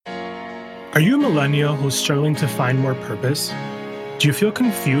Are you a millennial who's struggling to find more purpose? Do you feel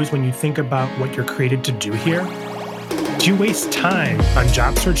confused when you think about what you're created to do here? Do you waste time on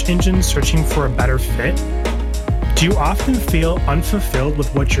job search engines searching for a better fit? Do you often feel unfulfilled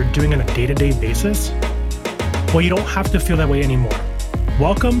with what you're doing on a day-to-day basis? Well, you don't have to feel that way anymore.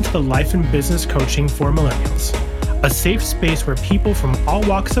 Welcome to the Life and Business Coaching for Millennials, a safe space where people from all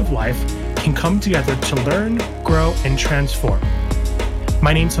walks of life can come together to learn, grow, and transform.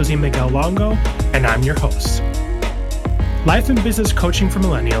 My name's Jose Miguel Longo, and I'm your host. Life and Business Coaching for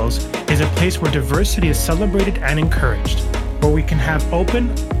Millennials is a place where diversity is celebrated and encouraged, where we can have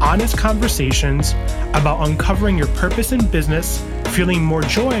open, honest conversations about uncovering your purpose in business, feeling more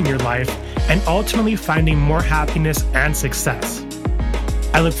joy in your life, and ultimately finding more happiness and success.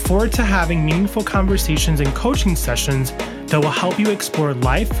 I look forward to having meaningful conversations and coaching sessions that will help you explore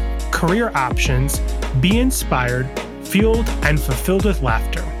life, career options, be inspired, fueled, and fulfilled with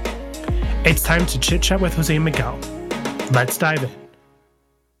laughter. It's time to chit-chat with Jose Miguel. Let's dive in.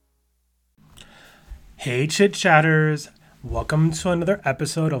 Hey, chit-chatters. Welcome to another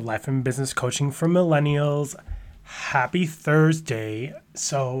episode of Life and Business Coaching for Millennials. Happy Thursday.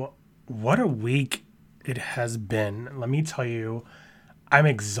 So, what a week it has been. Let me tell you, I'm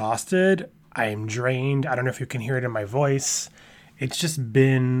exhausted. I am drained. I don't know if you can hear it in my voice. It's just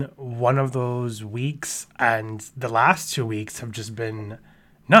been one of those weeks, and the last 2 weeks have just been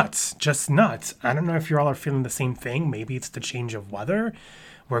nuts, just nuts. I don't know if you all are feeling the same thing. Maybe it's the change of weather.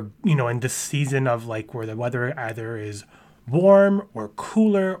 We're, in this season of where the weather either is warm or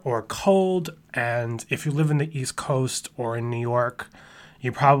cooler or cold. And if you live in the East Coast or in New York,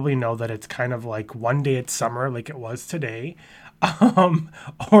 you probably know that it's kind of like one day it's summer like it was today.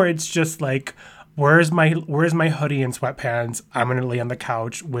 Or it's just like, where's my hoodie and sweatpants? I'm going to lay on the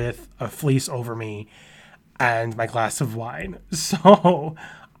couch with a fleece over me and my glass of wine. So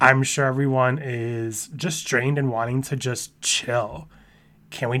I'm sure everyone is just drained and wanting to just chill.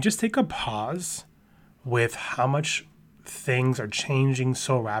 Can we just take a pause with how much things are changing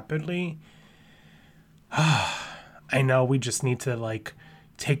so rapidly? I know we just need to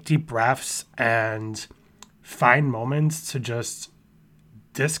take deep breaths and find moments to just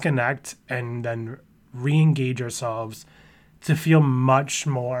disconnect and then re-engage ourselves to feel much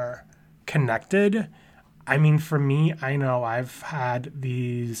more connected. I mean, for me, I know I've had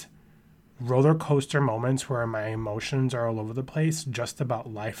these roller coaster moments where my emotions are all over the place just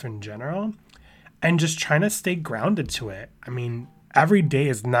about life in general and just trying to stay grounded to it. I mean, every day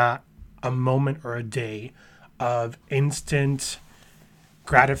is not a moment or a day of instant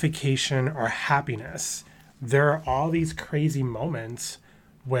gratification or happiness. There are all these crazy moments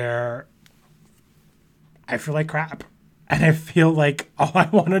where I feel like crap. And I feel like all I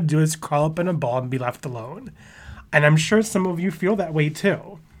want to do is crawl up in a ball and be left alone. And I'm sure some of you feel that way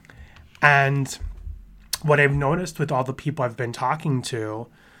too. And what I've noticed with all the people I've been talking to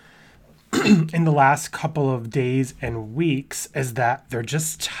in the last couple of days and weeks is that they're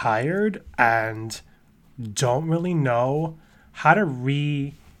just tired and don't really know how to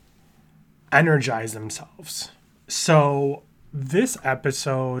re-energize themselves. So this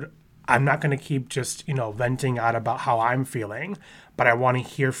episode, I'm not going to keep just, venting out about how I'm feeling, but I want to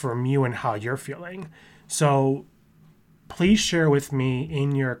hear from you and how you're feeling. So please share with me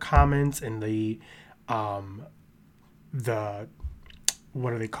in your comments in the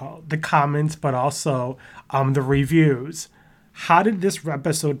what are they called? The comments, but also the reviews. How did this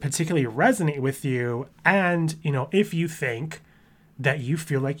episode particularly resonate with you? And, if you think that you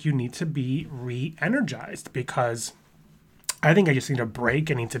feel like you need to be re-energized, because I think I just need a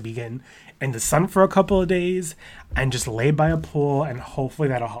break. I need to be in the sun for a couple of days and just lay by a pool, and hopefully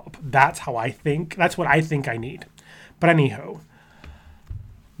that'll help. That's how I think. That's what I think I need. But anywho,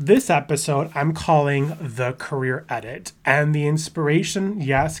 this episode I'm calling The Career Edit. And the inspiration,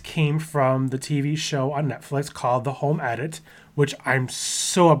 yes, came from the TV show on Netflix called The Home Edit, which I'm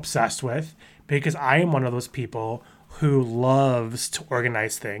so obsessed with because I am one of those people who loves to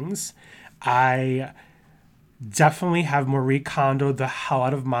organize things. I definitely have Marie Kondo'd the hell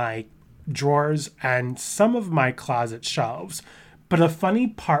out of my drawers and some of my closet shelves. But the funny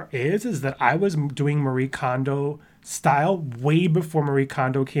part is that I was doing Marie Kondo style way before Marie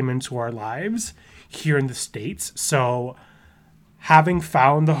Kondo came into our lives here in the States. So having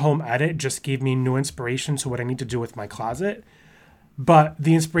found the Home Edit just gave me new inspiration to what I need to do with my closet. But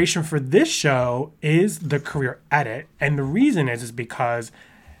the inspiration for this show is The Career Edit. And the reason is because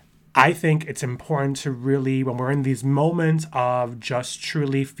I think it's important to really, when we're in these moments of just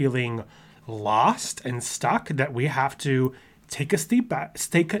truly feeling lost and stuck, that we have to take a step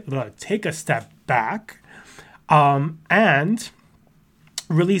back, and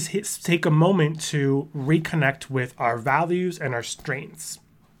really take a moment to reconnect with our values and our strengths.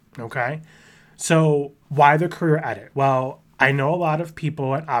 Okay. So why the career edit? Well, I know a lot of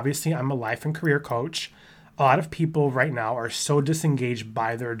people, and obviously I'm a life and career coach. A lot of people right now are so disengaged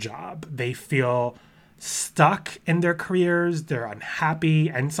by their job. They feel stuck in their careers. They're unhappy.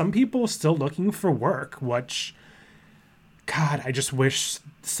 And some people still looking for work, which, God, I just wish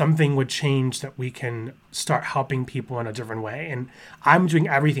something would change that we can start helping people in a different way. And I'm doing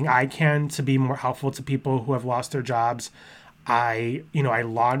everything I can to be more helpful to people who have lost their jobs. I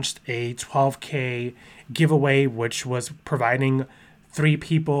launched a 12K giveaway, which was providing 3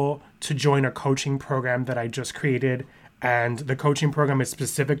 people to join a coaching program that I just created. And the coaching program is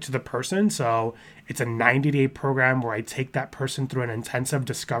specific to the person. So it's a 90-day program where I take that person through an intensive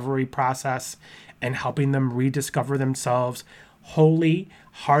discovery process and helping them rediscover themselves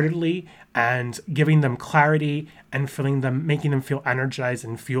wholeheartedly and giving them clarity and making them feel energized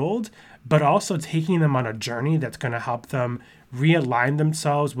and fueled, but also taking them on a journey that's going to help them realign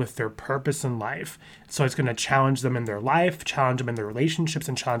themselves with their purpose in life. So it's going to challenge them in their life, challenge them in their relationships,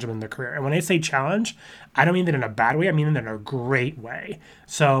 and challenge them in their career. And when I say challenge, I don't mean that in a bad way. I mean it in a great way.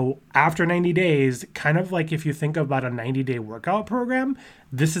 So after 90 days, kind of like if you think about a 90-day workout program,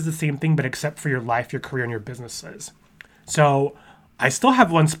 this is the same thing, but except for your life, your career, and your businesses. So I still have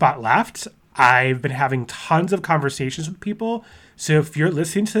 1 spot left. I've been having tons of conversations with people. So if you're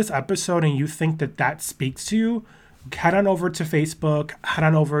listening to this episode and you think that speaks to you, head on over to Facebook, head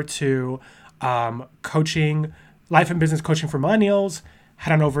on over to coaching, life and business coaching for millennials,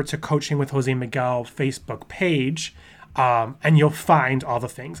 head on over to Coaching with Jose Miguel Facebook page, and you'll find all the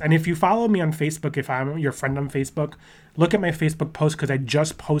things. And if you follow me on Facebook, if I'm your friend on Facebook, look at my Facebook post because I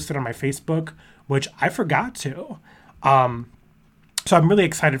just posted on my Facebook, which I forgot to. So I'm really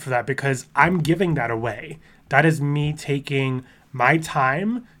excited for that because I'm giving that away. That is me taking my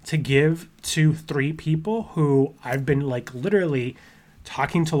time to give to 3 people who I've been literally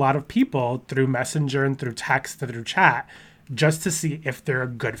talking to a lot of people through Messenger and through text and through chat just to see if they're a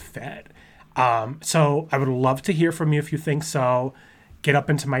good fit. So I would love to hear from you if you think so. Get up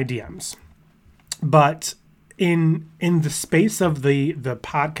into my DMs. But in the space of the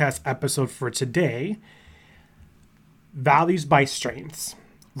podcast episode for today, values by strengths,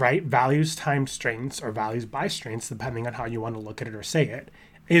 right? Values times strengths, or values by strengths, depending on how you want to look at it or say it,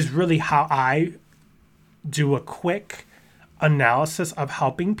 is really how I do a quick analysis of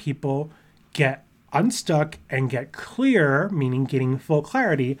helping people get unstuck and get clear, meaning getting full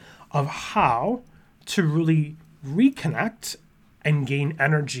clarity of how to really reconnect and gain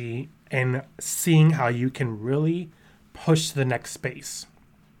energy and seeing how you can really push to the next space.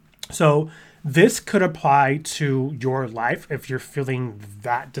 So this could apply to your life if you're feeling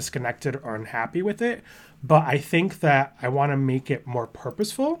that disconnected or unhappy with it. But I think that I want to make it more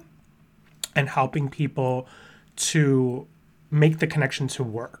purposeful and helping people to make the connection to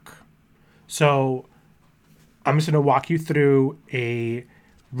work. So I'm just going to walk you through a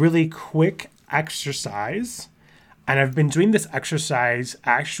really quick exercise. And I've been doing this exercise.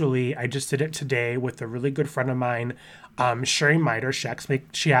 Actually, I just did it today with a really good friend of mine, Sherry Miter.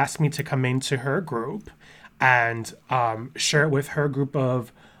 She asked me to come into her group and share it with her group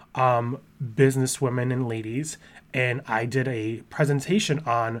of business women and ladies. And I did a presentation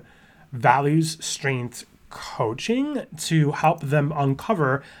on values strength coaching to help them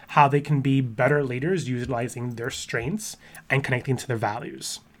uncover how they can be better leaders utilizing their strengths and connecting to their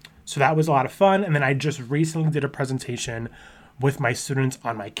values. So that was a lot of fun. And then I just recently did a presentation with my students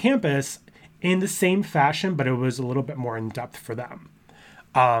on my campus in the same fashion, but it was a little bit more in depth for them.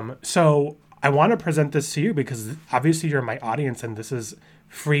 So I want to present this to you because obviously you're my audience and this is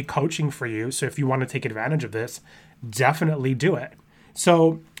free coaching for you. So if you want to take advantage of this, definitely do it.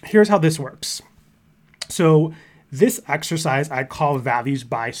 So here's how this works. So this exercise I call values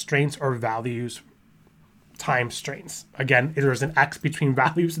by strengths, or values times strengths. Again, there's an X between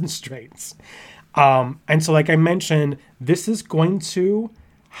values and strengths. And so like I mentioned, this is going to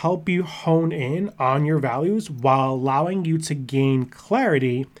help you hone in on your values while allowing you to gain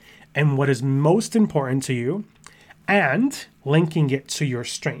clarity in what is most important to you and linking it to your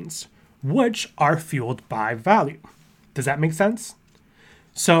strengths, which are fueled by value. Does that make sense?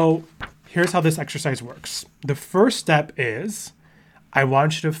 So here's how this exercise works. The first step is I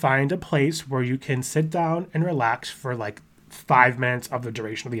want you to find a place where you can sit down and relax for like 5 minutes of the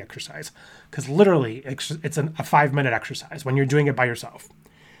duration of the exercise. Because literally, it's a 5-minute exercise when you're doing it by yourself.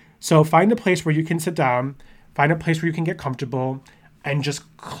 So find a place where you can sit down, find a place where you can get comfortable, and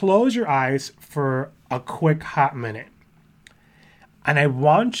just close your eyes for a quick hot minute. And I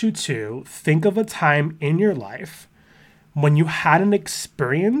want you to think of a time in your life when you had an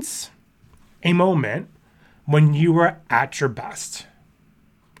experience, a moment when you were at your best.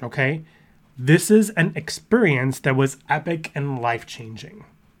 Okay? This is an experience that was epic and life-changing.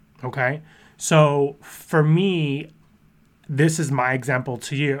 Okay? So for me, this is my example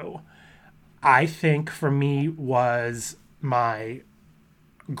to you. I think for me was my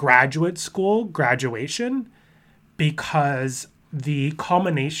graduate school graduation, because the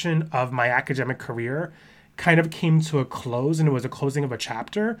culmination of my academic career kind of came to a close, and it was a closing of a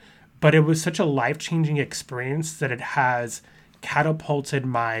chapter, but it was such a life-changing experience that it has catapulted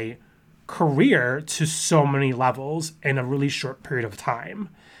my career to so many levels in a really short period of time.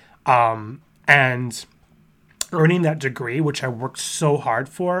 And earning that degree, which I worked so hard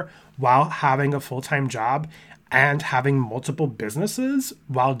for while having a full-time job and having multiple businesses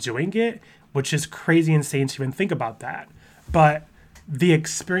while doing it, which is crazy insane to even think about that. But the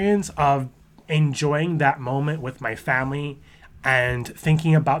experience of enjoying that moment with my family and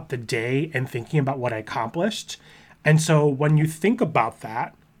thinking about the day and thinking about what I accomplished. And so when you think about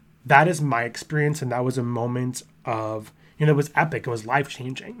that, that is my experience. And that was a moment of, it was epic. It was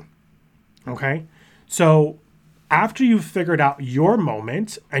life-changing. Okay? So after you've figured out your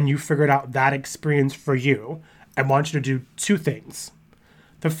moment and you figured out that experience for you, I want you to do two things.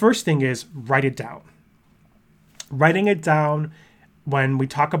 The first thing is write it down. Writing it down, when we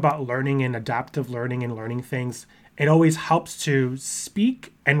talk about learning and adaptive learning and learning things, it always helps to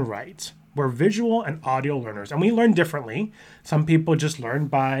speak and write. We're visual and audio learners, and we learn differently. Some people just learn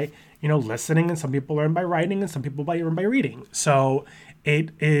by, listening, and some people learn by writing, and some people learn by reading. So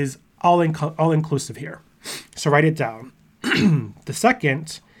it is all inclusive here. So write it down. The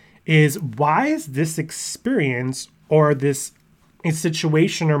second is, why is this experience or this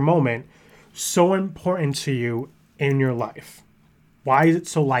situation or moment so important to you in your life? Why is it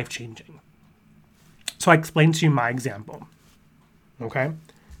so life-changing? So I explained to you my example. Okay?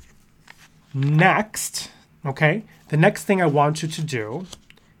 Next, the next thing I want you to do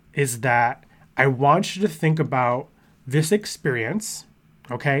is that I want you to think about this experience,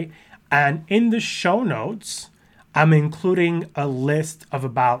 okay? And in the show notes, I'm including a list of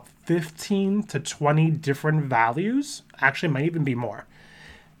about 15 to 20 different values, actually it might even be more,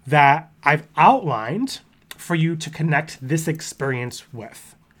 that I've outlined for you to connect this experience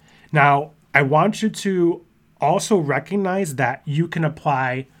with. Now, I want you to also recognize that you can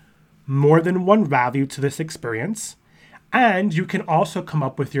apply more than one value to this experience, and you can also come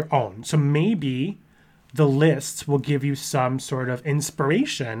up with your own. So maybe the list will give you some sort of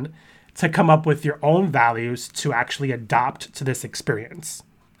inspiration to come up with your own values to actually adopt to this experience,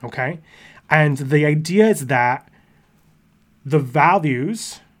 okay? And the idea is that the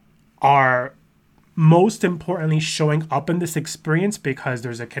values are most importantly showing up in this experience because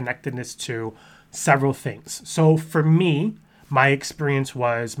there's a connectedness to several things. So for me, my experience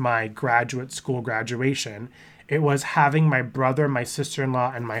was my graduate school graduation. It was having my brother, my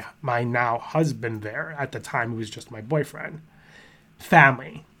sister-in-law, and my now husband there. At the time, he was just my boyfriend.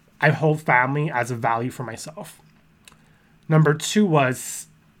 Family. I hold family as a value for myself. Number 2 was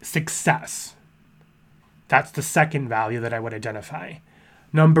success. That's the second value that I would identify.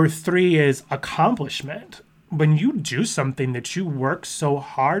 Number 3 is accomplishment. When you do something that you work so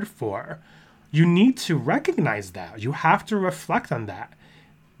hard for, you need to recognize that. You have to reflect on that.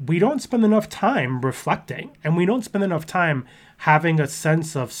 We don't spend enough time reflecting, and we don't spend enough time having a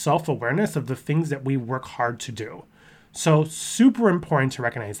sense of self-awareness of the things that we work hard to do. So super important to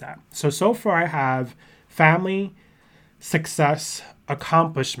recognize that. So far I have family, success,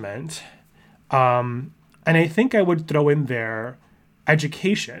 accomplishment, and I think I would throw in there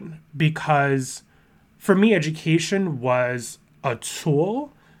education, because for me, education was a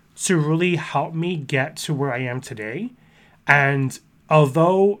tool to really help me get to where I am today. And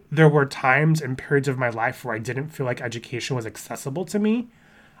although there were times and periods of my life where I didn't feel like education was accessible to me,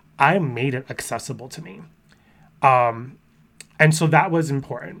 I made it accessible to me. And so that was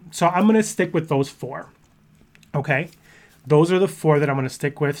important. So I'm going to stick with those 4. Okay. Those are the 4 that I'm going to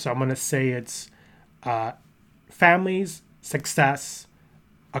stick with. So I'm going to say it's families, success,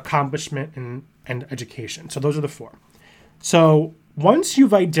 accomplishment, and education. So those are the 4. So once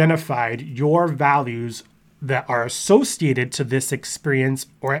you've identified your values that are associated to this experience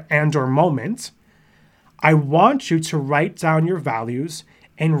or moment, I want you to write down your values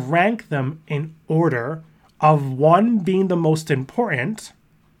and rank them in order of 1 being the most important,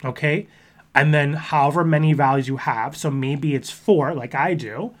 okay? And then however many values you have. So maybe it's 4, like I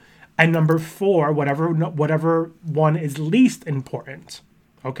do. And number 4, whatever one is least important,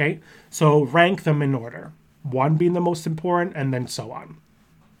 okay? So rank them in order. 1 being the most important, and then so on.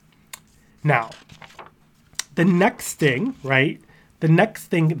 Now, The next thing, right? The next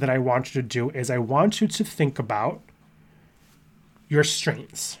thing that I want you to do is I want you to think about your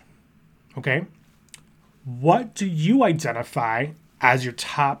strengths. Okay? What do you identify as your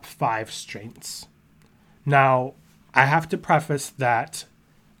top 5 strengths? Now, I have to preface that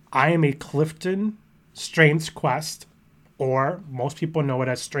I am a Clifton Strengths Quest, or most people know it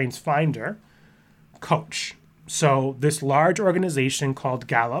as Strengths Finder, coach. So this large organization called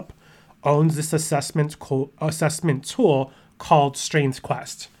Gallup owns this assessment tool called Strengths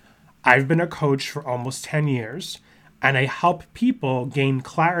Quest. I've been a coach for almost 10 years, and I help people gain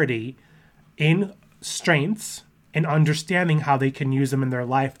clarity in strengths and understanding how they can use them in their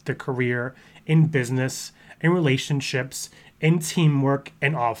life, their career, in business, in relationships, in teamwork,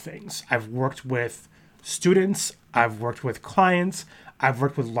 and all things. I've worked with students, I've worked with clients, I've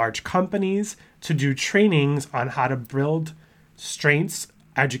worked with large companies to do trainings on how to build strengths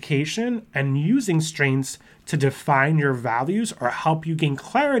education and using strengths to define your values or help you gain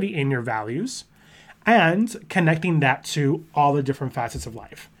clarity in your values and connecting that to all the different facets of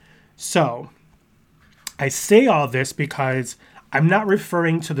life. So I say all this because I'm not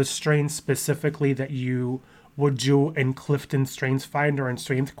referring to the strengths specifically that you would do in Clifton Strengths Finder and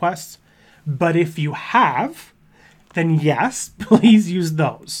Strengths Quest. But if you have, then yes, please use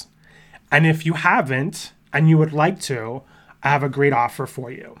those. And if you haven't and you would like to, I have a great offer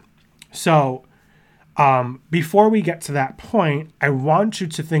for you. So before we get to that point, I want you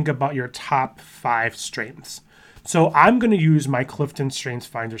to think about your top 5 strengths. So I'm going to use my Clifton Strengths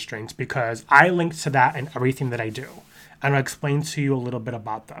Finder strengths because I link to that in everything that I do. And I'll explain to you a little bit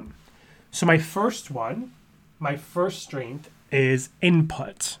about them. So my first strength is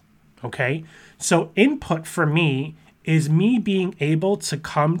input. Okay? So input for me is me being able to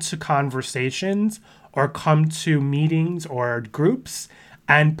come to conversations or come to meetings or groups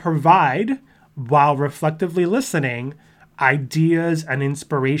and provide, while reflectively listening, ideas and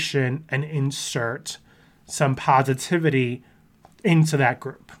inspiration and insert some positivity into that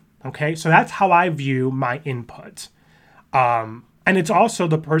group. Okay, so that's how I view my input. And it's also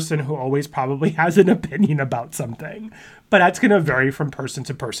the person who always probably has an opinion about something, but that's going to vary from person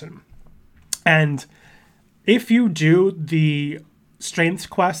to person. And if you do the Strengths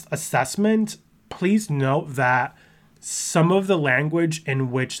Quest assessment, please note that some of the language in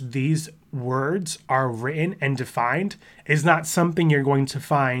which these words are written and defined is not something you're going to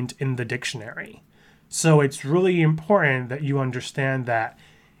find in the dictionary. So it's really important that you understand that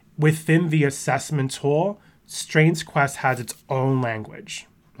within the assessment tool, Strengths Quest has its own language.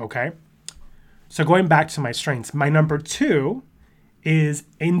 Okay? So going back to my strengths, my number 2 is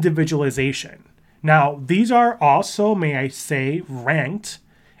individualization. Now, these are also, may I say, ranked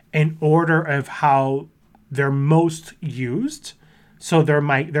in order of how they're most used. So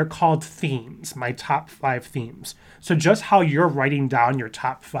they're called themes, my top 5 themes. So just how you're writing down your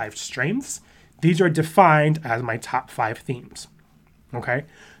top 5 strengths, these are defined as my top 5 themes. Okay?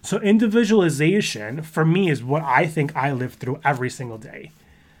 So individualization for me is what I think I live through every single day.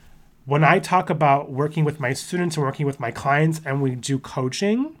 When I talk about working with my students and working with my clients and we do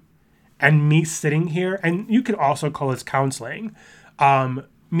coaching and me sitting here, and you could also call this counseling,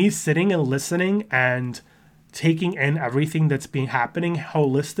 me sitting and listening and taking in everything that's been happening,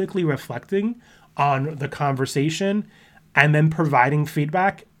 holistically reflecting on the conversation, and then providing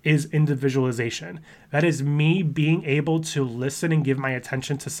feedback is individualization. That is me being able to listen and give my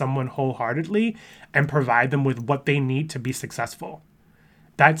attention to someone wholeheartedly and provide them with what they need to be successful.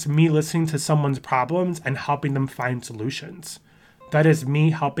 That's me listening to someone's problems and helping them find solutions. That is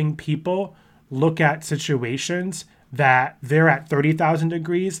me helping people look at situations that they're at 30,000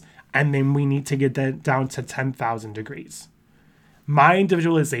 degrees and then we need to get that down to 10,000 degrees. My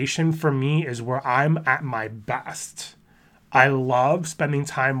individualization for me is where I'm at my best. I love spending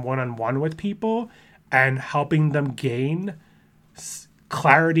time one-on-one with people and helping them gain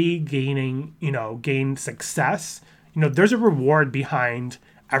clarity, gain success. There's a reward behind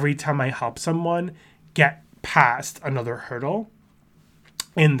every time I help someone get past another hurdle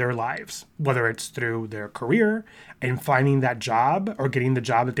in their lives, whether it's through their career and finding that job or getting the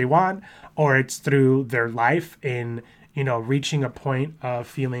job that they want, or it's through their life in, reaching a point of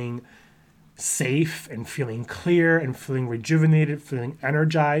feeling safe and feeling clear and feeling rejuvenated, feeling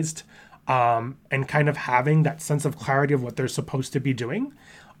energized, and kind of having that sense of clarity of what they're supposed to be doing.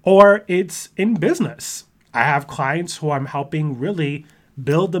 Or it's in business. I have clients who I'm helping really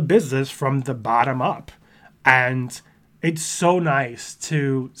build a business from the bottom up. And it's so nice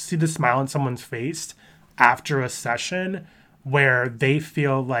to see the smile on someone's face after a session where they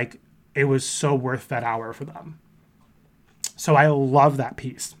feel like it was so worth that hour for them. So I love that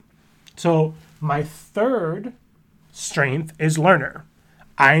piece. So My third strength is learner.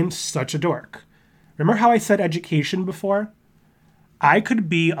 I'm such a dork. Remember how I said education before? I could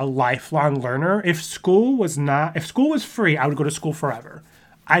be a lifelong learner. If school was free, I would go to school forever.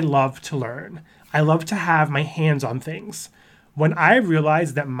 I love to learn. I love to have my hands on things. When I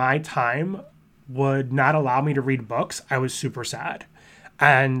realized that my time would not allow me to read books, I was super sad.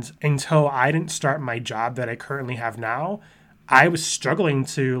 And until I didn't start my job that I currently have now, I was struggling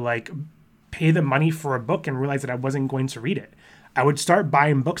to pay the money for a book and realize that I wasn't going to read it. I would start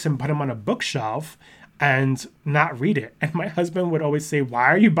buying books and put them on a bookshelf and not read it. And my husband would always say, "Why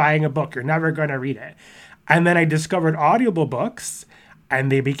are you buying a book? You're never going to read it." And then I discovered Audible books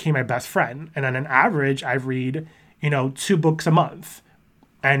and they became my best friend. And on an average, I read, 2 books a month.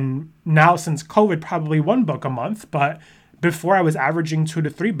 And now since COVID, probably 1 book a month. But before I was averaging 2 to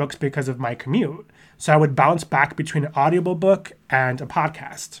 3 books because of my commute. So I would bounce back between an Audible book and a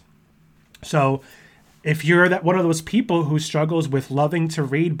podcast. So if you're one of those people who struggles with loving to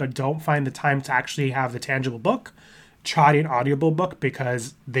read but don't find the time to actually have the tangible book, try an Audible book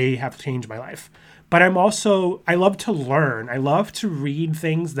because they have changed my life. But I love to learn. I love to read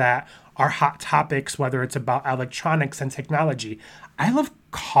things that are hot topics, whether it's about electronics and technology. I love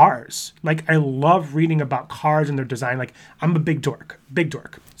cars. I love reading about cars and their design. I'm a big dork.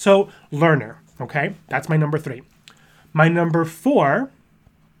 So learner, okay? That's my number 3. My number 4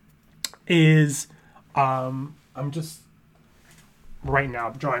 is... I'm just right now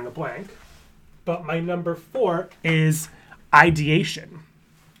drawing a blank, but my number 4 is ideation.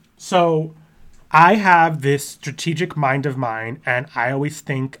 So I have this strategic mind of mine, and I always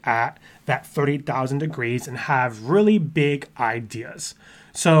think at that 30,000 degrees and have really big ideas.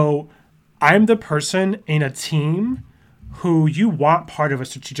 So I'm the person in a team who you want part of a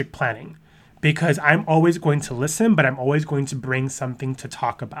strategic planning because I'm always going to listen, but I'm always going to bring something to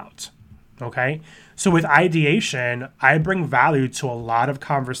talk about. Okay. So with ideation, I bring value to a lot of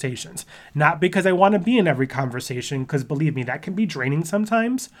conversations, not because I want to be in every conversation, because believe me, that can be draining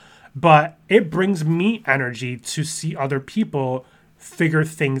sometimes, but it brings me energy to see other people figure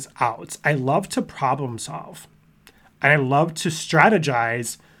things out. I love to problem solve and I love to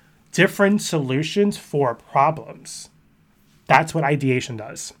strategize different solutions for problems. That's what ideation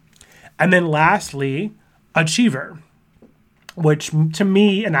does. And then lastly, achiever, which to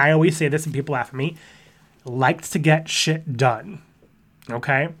me, and I always say this and people laugh at me, likes to get shit done.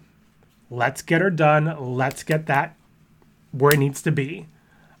 Okay? Let's get her done. Let's get that where it needs to be.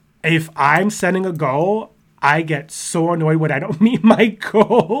 If I'm setting a goal, I get so annoyed when I don't meet my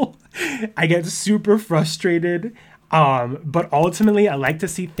goal. I get super frustrated. But ultimately, I like to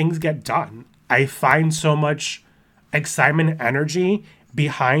see things get done. I find so much excitement and energy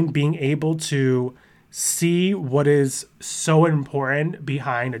behind being able to see what is so important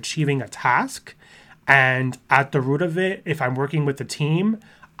behind achieving a task. And at the root of it, if I'm working with a team,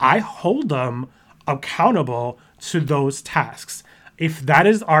 I hold them accountable to those tasks. If that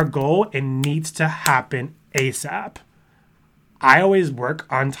is our goal, it needs to happen ASAP. I always work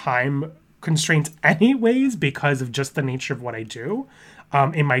on time constraints anyways because of just the nature of what I do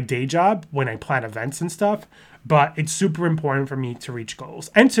in my day job when I plan events and stuff. But it's super important for me to reach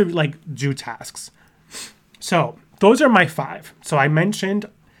goals and to do tasks. So those are my 5. So I mentioned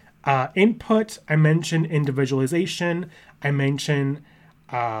input, I mentioned individualization, I mentioned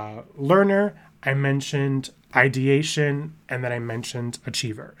learner, I mentioned ideation, and then I mentioned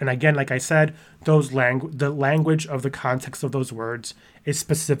achiever. And again, like I said, the language of the context of those words is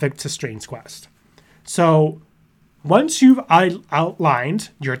specific to Strengths Quest. So once you've outlined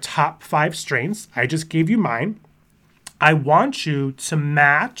your top 5 strengths, I just gave you mine, I want you to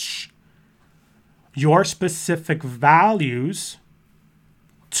match your specific values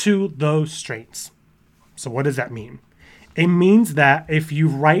to those strengths. So what does that mean? It means that if you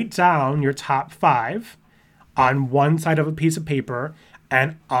write down your top 5 on one side of a piece of paper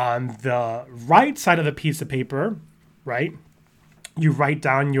and on the right side of the piece of paper, right, you write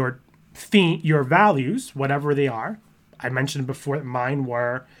down your values, whatever they are. I mentioned before that mine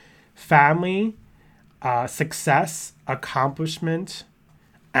were family, success, accomplishment,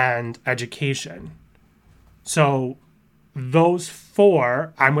 and education. So those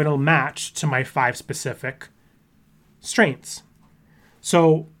 4 I'm going to match to my 5 specific strengths.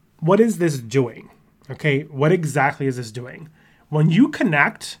 So what is this doing? Okay, what exactly is this doing? When you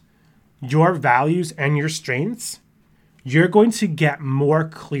connect your values and your strengths, you're going to get more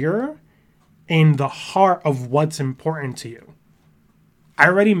clear in the heart of what's important to you. I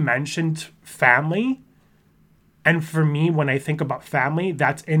already mentioned family. And for me, when I think about family,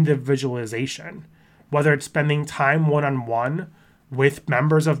 that's individualization. Whether it's spending time one-on-one with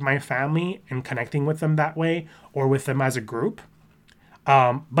members of my family and connecting with them that way or with them as a group.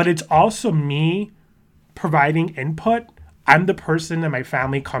 But it's also me providing input. I'm the person that my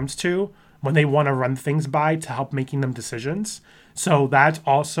family comes to when they want to run things by to help making them decisions. So that's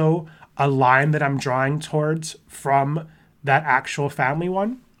also a line that I'm drawing towards from that actual family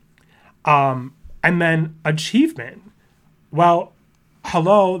one. And then achievement. Well,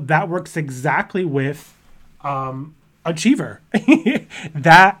 hello, that works exactly with achiever.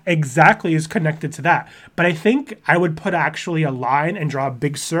 That exactly is connected to that. But I think I would put actually a line and draw a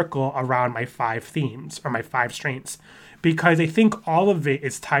big circle around my 5 themes or my 5 strengths, because I think all of it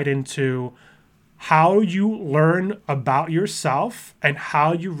is tied into how you learn about yourself and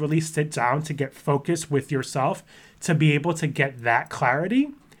how you really sit down to get focused with yourself to be able to get that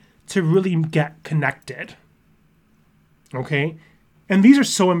clarity, to really get connected. Okay? And these are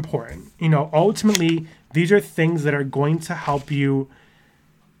so important. Ultimately, these are things that are going to help you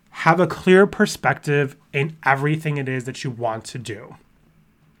have a clear perspective in everything it is that you want to do.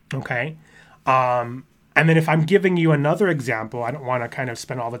 Okay? And then if I'm giving you another example, I don't want to kind of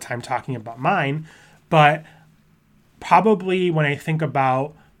spend all the time talking about mine, but probably when I think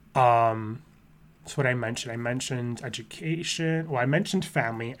about, that's what I mentioned. I mentioned education. Well, I mentioned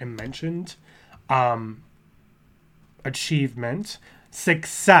family. I mentioned achievement.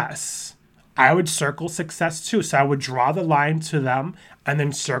 Success. I would circle success too. So I would draw the line to them and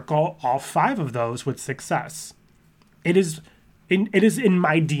then circle all 5 of those with success. It is in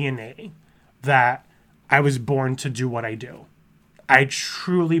my DNA that I was born to do what I do. I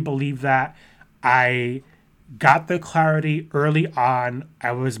truly believe that. I got the clarity early on.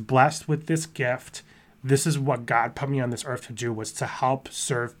 I was blessed with this gift. This is what God put me on this earth to do, was to help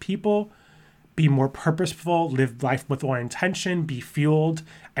serve people, be more purposeful, live life with more intention, be fueled,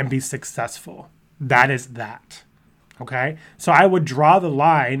 and be successful. That is that. Okay? So I would draw the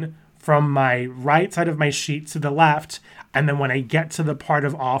line from my right side of my sheet to the left, and then when I get to the part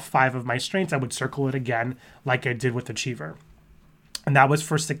of all 5 of my strengths, I would circle it again like I did with Achiever. And that was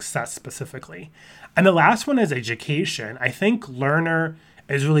for success specifically. And the last one is education. I think learner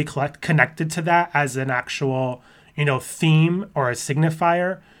is really connected to that as an actual, theme or a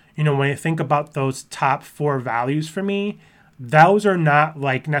signifier. When I think about those top 4 values for me, those are not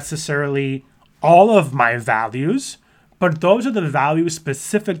like necessarily all of my values, but those are the values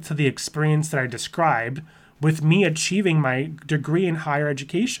specific to the experience that I described with me achieving my degree in higher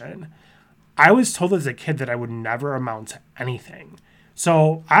education. I was told as a kid that I would never amount to anything.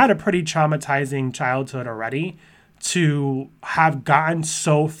 So I had a pretty traumatizing childhood already to have gotten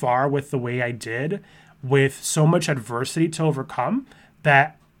so far with the way I did, with so much adversity to overcome,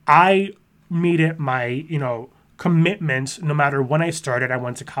 that I made it my, commitment. No matter when I started, I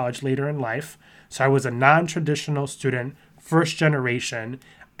went to college later in life. So I was a non-traditional student, first generation,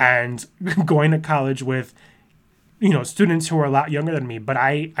 and going to college with students who were a lot younger than me, but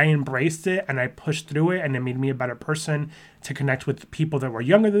I embraced it and I pushed through it, and it made me a better person to connect with people that were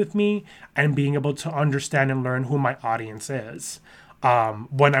younger than me and being able to understand and learn who my audience is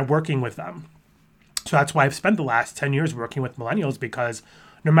when I'm working with them. So that's why I've spent the last 10 years working with millennials, because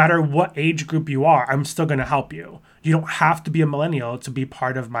no matter what age group you are, I'm still going to help you. You don't have to be a millennial to be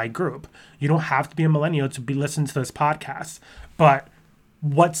part of my group. You don't have to be a millennial to be listening to this podcast. But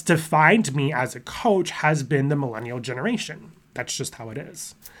what's defined me as a coach has been the millennial generation. That's just how it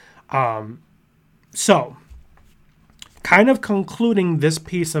is. So, kind of concluding this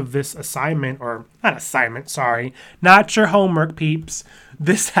piece of this assignment, or not your homework, peeps.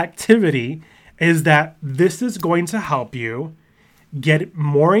 This activity is that this is going to help you get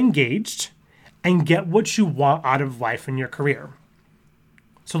more engaged and get what you want out of life in your career.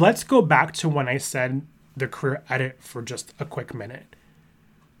 So let's go back to when I said the career edit for just a quick minute.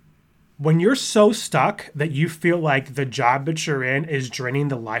 When you're so stuck that you feel like the job that you're in is draining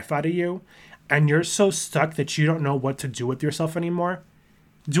the life out of you, and you're so stuck that you don't know what to do with yourself anymore,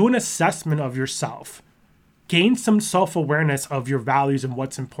 do an assessment of yourself. Gain some self-awareness of your values and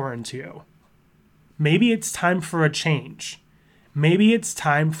what's important to you. Maybe it's time for a change. Maybe it's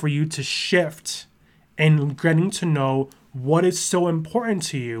time for you to shift and getting to know what is so important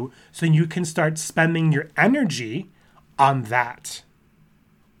to you so you can start spending your energy on that.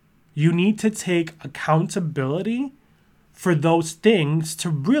 You need to take accountability for those things to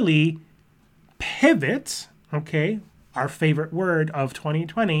really pivot, okay, our favorite word of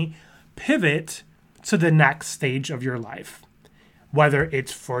 2020, pivot to the next stage of your life, whether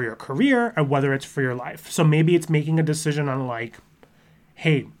it's for your career or whether it's for your life. So maybe it's making a decision on like,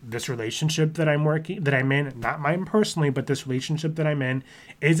 hey, this relationship that I'm in, not mine personally, but this relationship that I'm in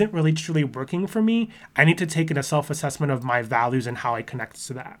isn't really truly working for me. I need to take a self-assessment of my values and how I connect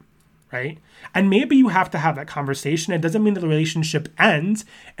to that. Right? And maybe you have to have that conversation. It doesn't mean that the relationship ends.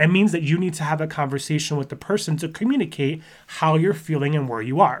 It means that you need to have a conversation with the person to communicate how you're feeling and where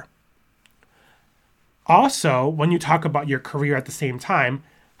you are. Also, when you talk about your career at the same time,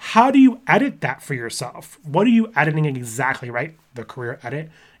 how do you edit that for yourself? What are you editing exactly, right? The career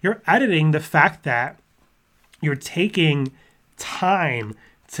edit. You're editing the fact that you're taking time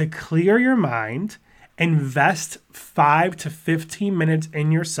to clear your mind, invest 5 to 15 minutes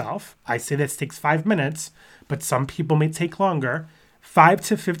in yourself. I say this takes 5 minutes, but some people may take longer. 5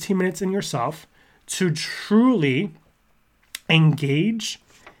 to 15 minutes in yourself to truly engage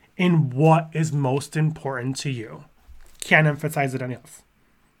in what is most important to you. Can't emphasize it enough.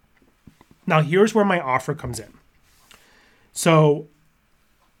 Now, here's where my offer comes in. So,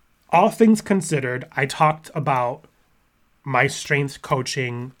 all things considered, I talked about my strength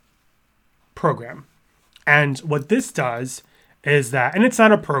coaching program. And what this does is that, and it's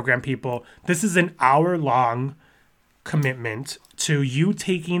not a program, people, this is an hour-long commitment to you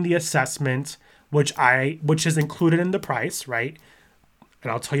taking the assessment, which is included in the price, right?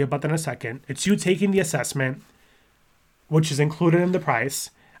 And I'll tell you about that in a second. It's you taking the assessment, which is included in the price,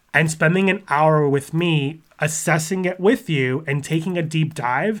 and spending an hour with me assessing it with you and taking a deep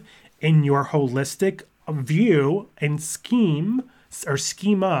dive in your holistic view and schema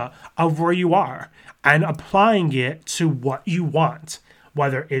of where you are and applying it to what you want,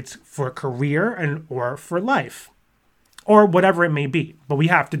 whether it's for a career or for life or whatever it may be. But we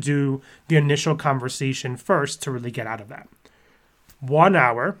have to do the initial conversation first to really get out of that. 1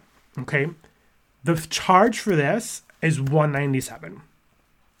 hour, okay? The charge for this is $197.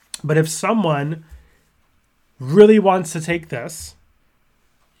 But if someone really wants to take this,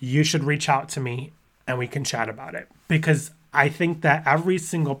 you should reach out to me and we can chat about it. Because I think that every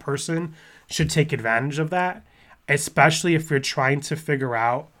single person should take advantage of that, especially if you're trying to figure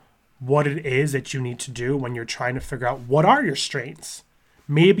out what it is that you need to do when you're trying to figure out what are your strengths.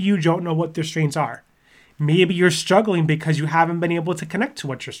 Maybe you don't know what their strengths are. Maybe you're struggling because you haven't been able to connect to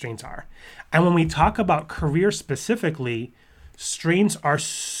what your strengths are. And when we talk about career specifically, strengths are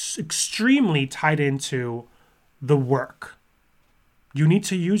extremely tied into the work. You need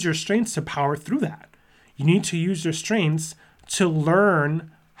to use your strengths to power through that. You need to use your strengths to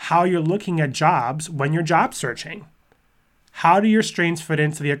learn how you're looking at jobs when you're job searching. How do your strengths fit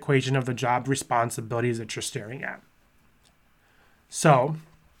into the equation of the job responsibilities that you're staring at? So,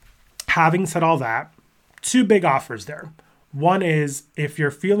 having said all that, 2 big offers there. One is if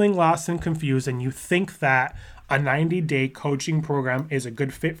you're feeling lost and confused and you think that a 90-day coaching program is a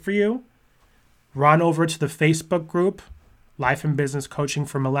good fit for you, run over to the Facebook group, Life and Business Coaching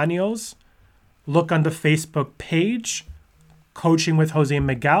for Millennials. Look on the Facebook page, Coaching with Jose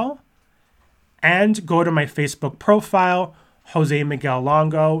Miguel, and go to my Facebook profile, Jose Miguel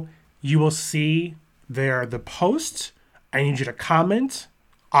Longo. You will see there the post. I need you to comment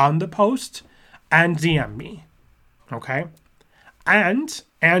on the post and DM me, okay?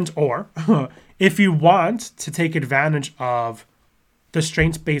 Or if you want to take advantage of the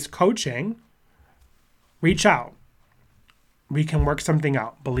strengths-based coaching, reach out. We can work something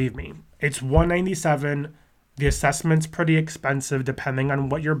out, believe me. It's $197. The assessment's pretty expensive depending on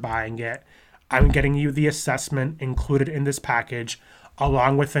what you're buying it. I'm getting you the assessment included in this package,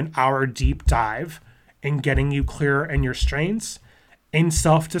 along with an hour deep dive in getting you clearer in your strengths, in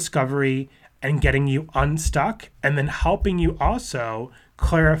self-discovery, and getting you unstuck, and then helping you also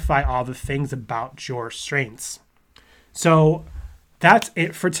clarify all the things about your strengths. So that's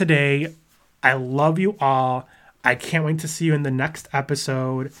it for today. I love you all. I can't wait to see you in the next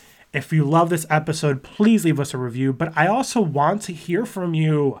episode. If you love this episode, please leave us a review. But I also want to hear from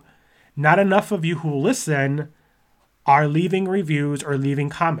you. Not enough of you who listen are leaving reviews or leaving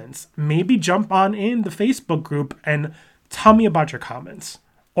comments. Maybe jump on in the Facebook group and tell me about your comments.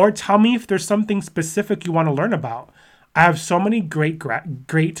 Or tell me if there's something specific you want to learn about. I have so many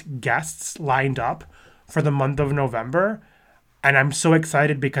great guests lined up for the month of November. And I'm so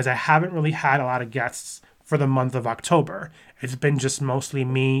excited because I haven't really had a lot of guests for the month of October. It's been just mostly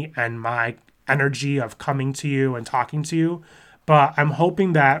me and my energy of coming to you and talking to you. But I'm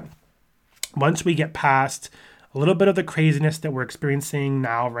hoping that once we get past a little bit of the craziness that we're experiencing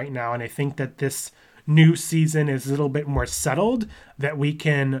right now, and I think that this new season is a little bit more settled, that we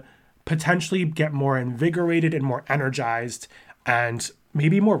can potentially get more invigorated and more energized and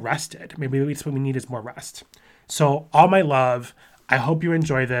maybe more rested. Maybe that's what we need is more rest. So all my love. I hope you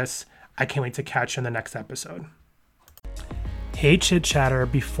enjoy this. I can't wait to catch you in the next episode. Hey Chit Chatter,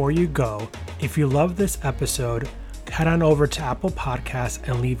 before you go, if you love this episode, head on over to Apple Podcasts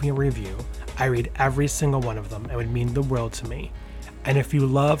and leave me a review. I read every single one of them. It would mean the world to me. And if you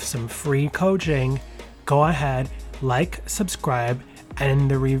love some free coaching, go ahead, like, subscribe, and in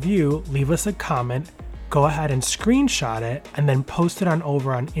the review, leave us a comment. Go ahead and screenshot it and then post it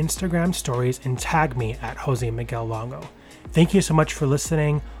over on Instagram stories and tag me at Jose Miguel Longo. Thank you so much for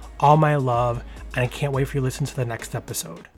listening. All my love, and I can't wait for you to listen to the next episode.